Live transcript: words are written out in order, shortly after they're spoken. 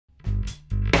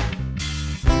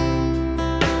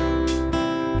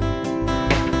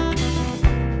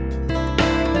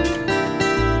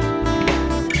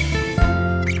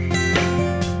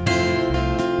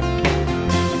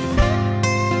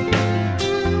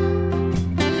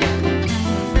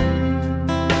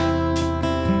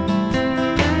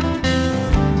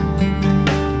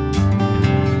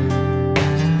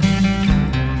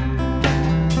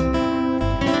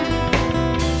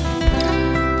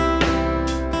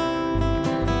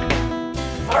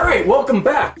Alright, welcome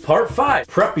back. Part 5,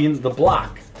 prepping the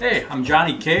block. Hey, I'm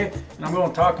Johnny K, and I'm going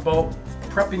to talk about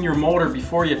prepping your motor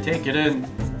before you take it in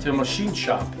to a machine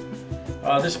shop.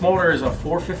 This motor is a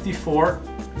 454.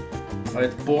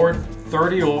 It's bored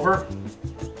 30 over,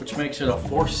 which makes it a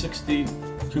 460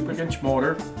 cubic inch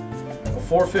motor. A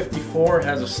 454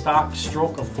 has a stock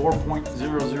stroke of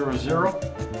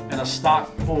 4.000 and a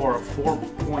stock bore of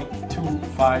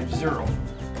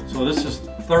 4.250. So this is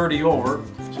 30 over,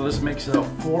 so this makes it a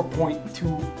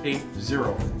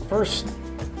 4.280. First,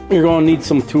 you're going to need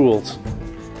some tools.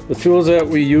 The tools that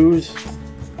we use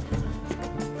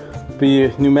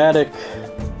be pneumatic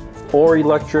or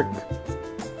electric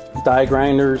die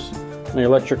grinders, an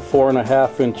electric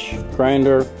 4.5 inch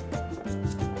grinder,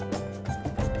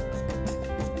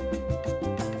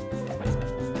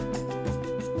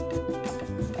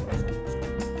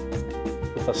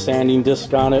 with a sanding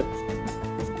disc on it.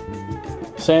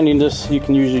 Sanding disc you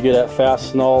can usually get at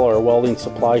Fastenal or a welding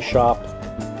supply shop.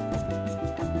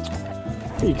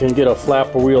 You can get a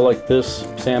flapper wheel like this,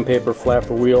 sandpaper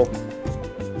flapper wheel,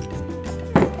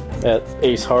 at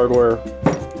Ace Hardware,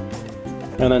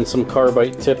 and then some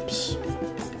carbide tips.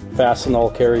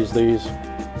 Fastenal carries these.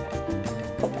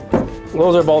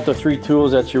 Those are about the 3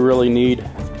 tools that you really need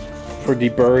for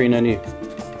deburring any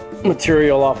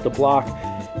material off the block.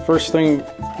 First thing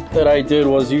that I did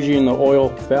was, usually in the oil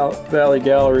valley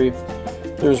gallery,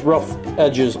 there's rough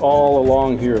edges all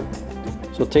along here.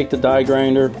 So take the die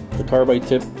grinder, the carbide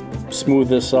tip, smooth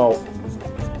this out.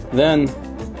 Then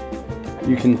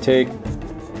you can take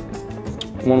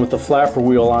one with the flapper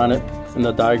wheel on it and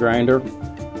the die grinder,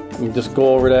 and just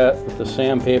go over that with the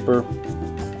sandpaper,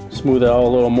 smooth it out a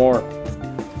little more.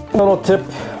 A little tip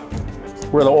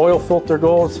where the oil filter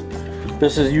goes,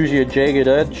 this is usually a jagged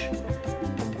edge.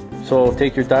 So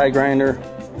take your die grinder,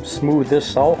 smooth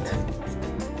this out,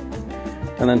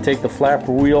 and then take the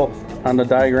flapper wheel on the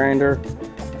die grinder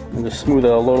and just smooth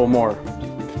it a little more.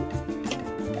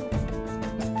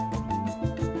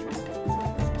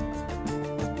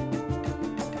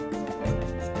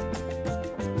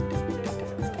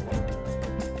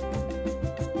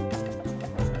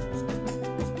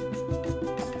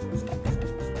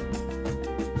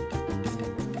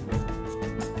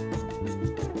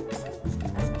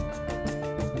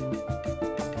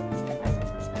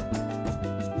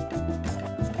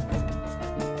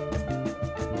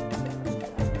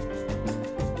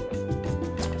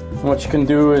 What you can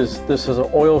do is, this is an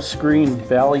oil screen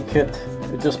valley kit.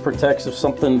 It just protects if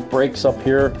something breaks up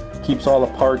here, keeps all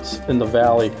the parts in the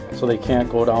valley so they can't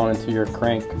go down into your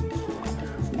crank.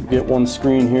 You get one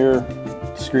screen here,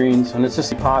 screens, and it's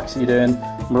just epoxied in.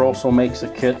 Moroso makes a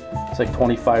kit. It's like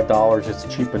 $25. It's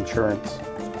cheap insurance.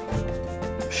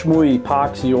 Shmooey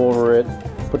epoxy over it.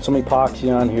 Put some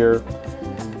epoxy on here.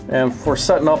 And for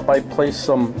setting up, I place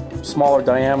some smaller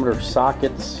diameter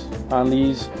sockets on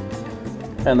these,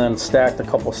 and then stacked a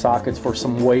couple sockets for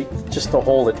some weight just to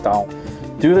hold it down.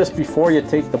 Do this before you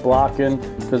take the block in,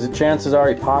 because the chances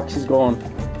are epoxy's going to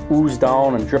ooze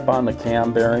down and drip on the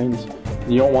cam bearings.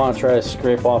 You don't want to try to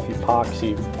scrape off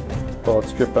epoxy while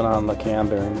it's dripping on the cam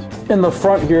bearings. In the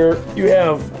front here, you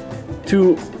have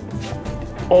 2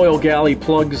 oil galley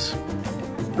plugs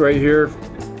right here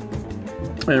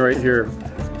and right here.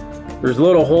 There's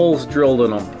little holes drilled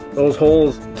in them. Those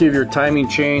holes give your timing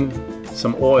chain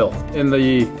some oil. In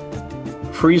the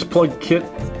freeze plug kit,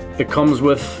 it comes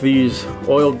with these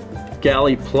oil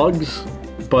galley plugs,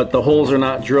 but the holes are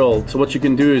not drilled. So what you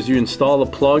can do is you install the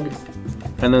plug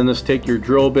and then just take your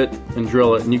drill bit and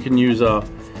drill it. And you can use a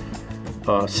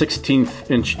 16th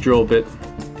inch drill bit,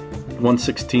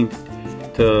 1/16,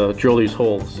 to drill these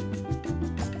holes.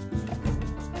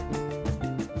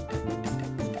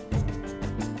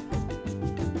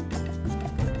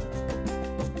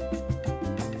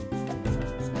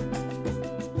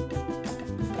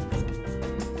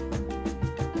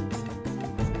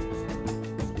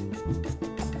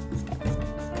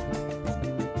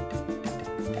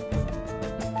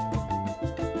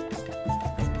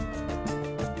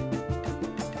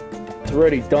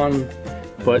 Already done,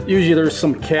 but usually there's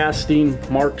some casting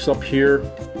marks up here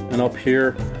and up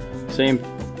here. Same,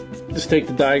 just take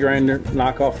the die grinder,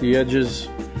 knock off the edges.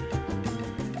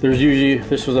 There's usually,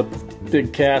 this was a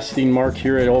big casting mark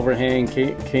here at overhang,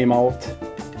 came out,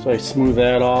 so I smooth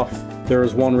that off.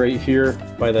 There's one right here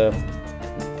by the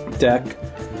deck.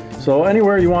 So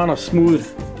anywhere you want to smooth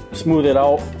it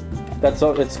out,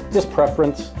 it's just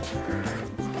preference.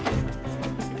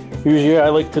 Usually I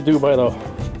like to do by the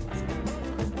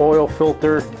oil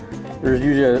filter. There's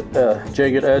usually a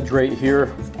jagged edge right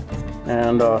here,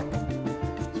 and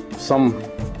sometimes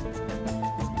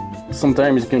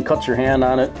you can cut your hand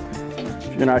on it.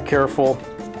 If you're not careful,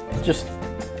 just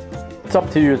it's up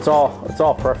to you. It's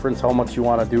all preference how much you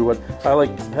want to do. But I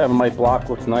like having my block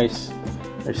look nice.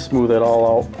 I smooth it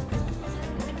all out.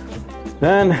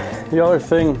 Then the other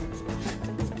thing,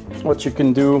 what you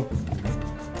can do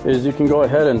is you can go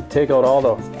ahead and take out all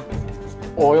the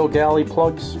oil galley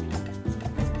plugs.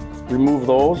 Remove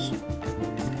those.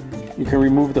 You can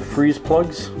remove the freeze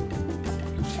plugs.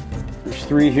 There's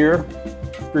 3 here,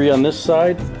 3 on this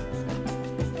side,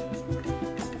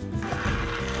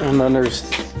 and then there's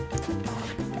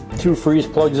 2 freeze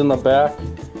plugs in the back,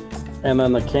 and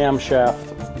then the camshaft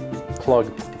plug.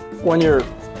 When you're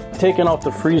taking out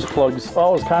the freeze plugs,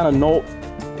 always kind of note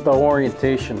the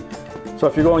orientation. So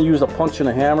if you're going to use a punch and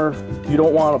a hammer, you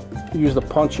don't want to use the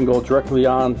punch and go directly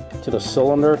on to the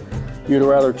cylinder. You'd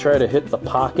rather try to hit the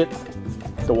pocket,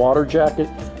 the water jacket.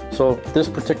 So this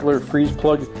particular freeze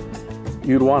plug,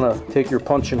 you'd want to take your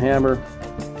punch and hammer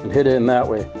and hit it in that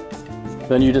way.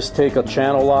 Then you just take a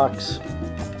channel locks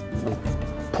and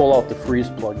pull out the freeze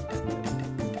plug.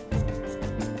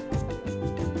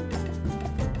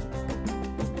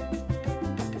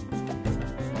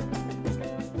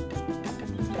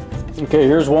 Okay,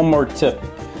 here's one more tip.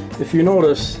 If you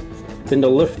notice in the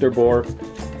lifter bore,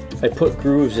 I put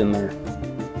grooves in there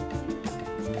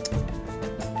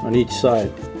on each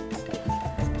side.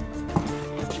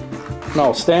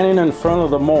 Now, standing in front of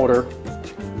the motor,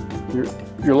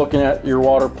 you're looking at your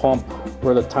water pump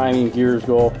where the timing gears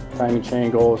go, timing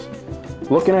chain goes.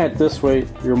 Looking at it this way,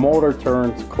 your motor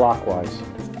turns clockwise.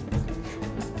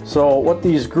 So what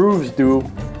these grooves do,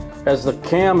 as the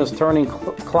cam is turning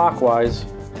clockwise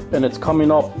and it's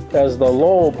coming up, as the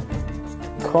lobe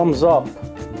comes up,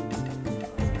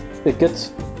 it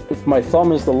gets, if my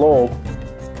thumb is the lobe,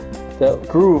 that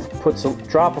groove puts a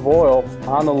drop of oil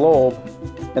on the lobe,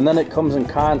 and then it comes in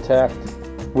contact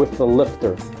with the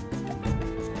lifter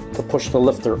to push the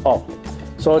lifter up.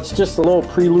 So it's just a little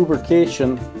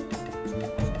pre-lubrication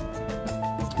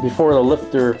before the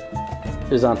lifter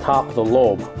is on top of the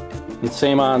lobe. And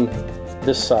same on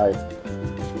this side.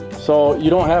 So you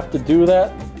don't have to do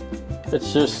that.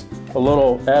 It's just a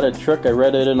little added trick. I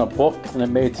read it in a book and it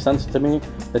made sense to me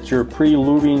that you're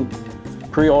pre-oiling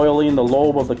the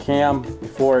lobe of the cam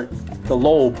before the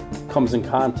lobe comes in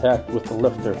contact with the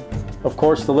lifter. Of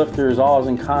course, the lifter is always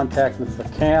in contact with the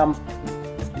cam.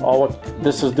 All what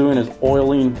this is doing is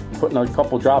oiling, putting a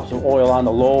couple drops of oil on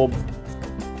the lobe,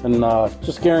 and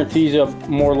just guarantees you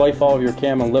more life out of your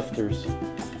cam and lifters.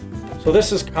 So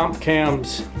this is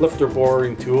CompCam's lifter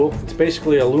boring tool. It's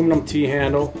basically an aluminum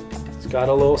T-handle. It's got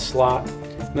a little slot.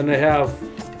 And then they have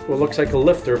what looks like a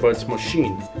lifter, but it's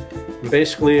machined. And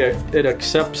basically it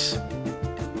accepts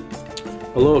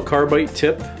a little carbide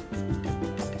tip.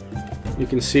 You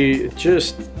can see it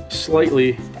just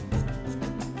slightly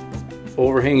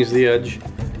overhangs the edge.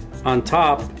 On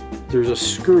top there's a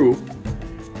screw,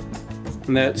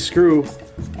 and that screw,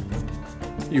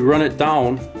 you run it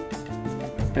down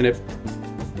and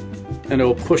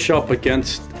it'll push up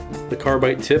against the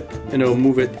carbide tip and it'll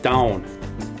move it down,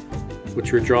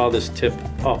 which will draw this tip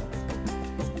up.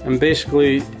 And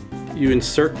basically you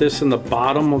insert this in the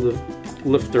bottom of the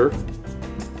lifter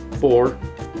bore,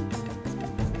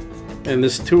 and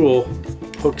this tool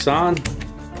hooks on,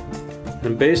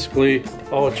 and basically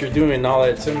all what you're doing now that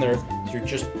it's in there is you're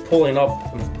just pulling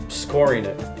up and scoring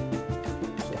it.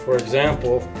 So for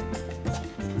example,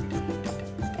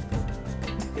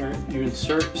 you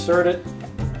insert it,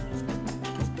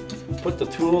 put the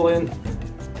tool in,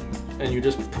 and you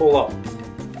just pull up,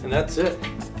 and that's it.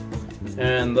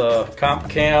 And the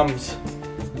CompCam's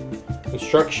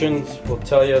instructions will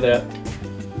tell you that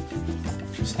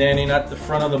standing at the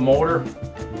front of the motor,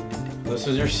 this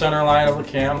is your center line of the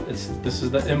cam, this is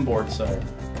the inboard side.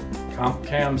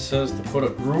 CompCam says to put a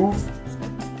groove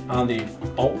on the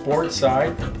outboard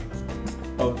side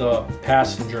of the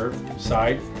passenger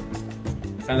side,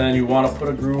 and then you want to put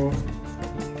a groove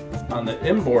on the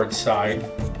inboard side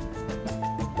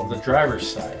of the driver's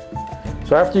side.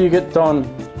 So after you get done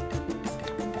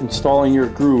installing your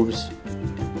grooves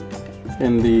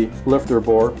in the lifter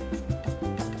bore,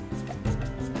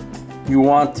 you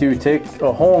want to take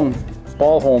a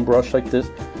ball hone brush like this,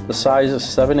 the size is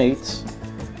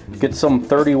 7/8, get some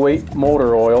 30 weight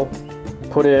motor oil,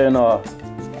 put it in a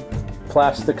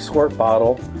plastic squirt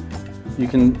bottle. You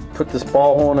can put this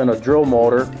ball hone in a drill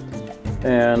motor,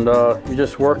 and you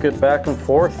just work it back and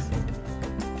forth,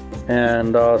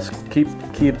 and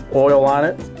keep oil on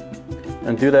it,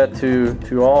 and do that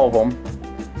to all of them,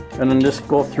 and then just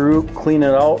go through, clean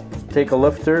it out, take a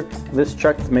lifter, this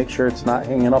check to make sure it's not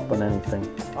hanging up on anything.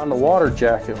 On the water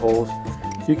jacket hose,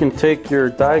 you can take your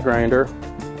die grinder,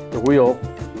 the wheel,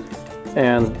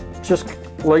 and just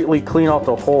lightly clean out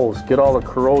the holes, get all the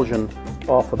corrosion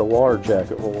off of the water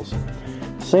jacket holes.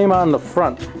 Same on the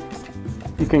front.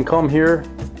 You can come here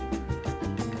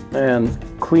and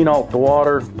clean out the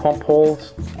water pump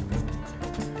holes.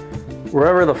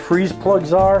 Wherever the freeze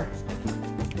plugs are,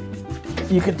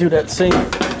 you could do that same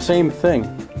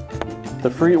thing.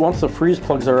 Once the freeze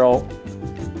plugs are out,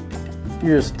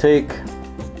 you just take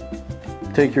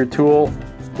your tool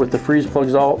with the freeze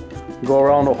plugs out, go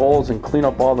around the holes and clean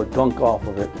up all the gunk off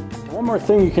of it. One more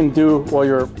thing you can do while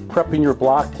you're prepping your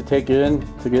block to take it in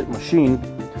to get machined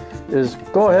is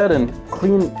go ahead and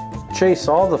chase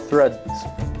all the threads.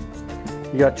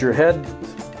 You got your head,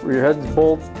 where your head's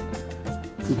bolt.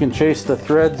 You can chase the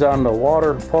threads on the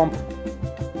water pump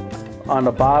on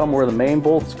the bottom where the main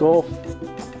bolts go.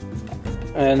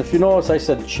 And if you notice, I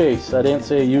said chase, I didn't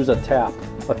say use a tap.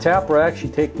 A tap will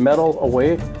actually take metal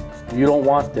away. You don't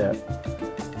want that.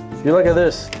 If you look at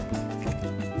this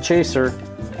chaser,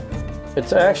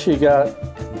 it's actually got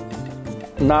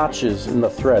notches in the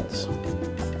threads.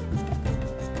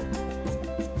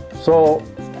 So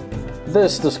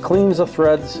this just cleans the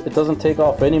threads. It doesn't take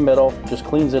off any metal, just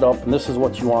cleans it up, and this is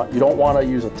what you want. You don't want to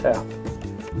use a tap.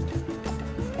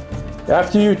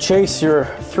 After you chase your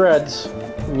threads,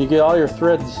 and you get all your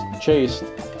threads chased,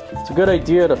 it's a good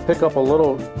idea to pick up a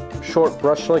little short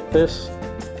brush like this.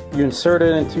 You insert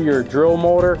it into your drill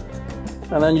motor,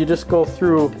 and then you just go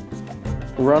through,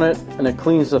 run it, and it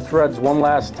cleans the threads one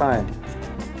last time.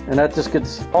 And that just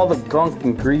gets all the gunk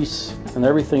and grease and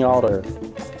everything out of it.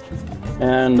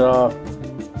 And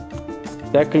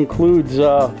that concludes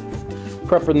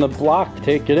prepping the block to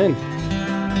take it in.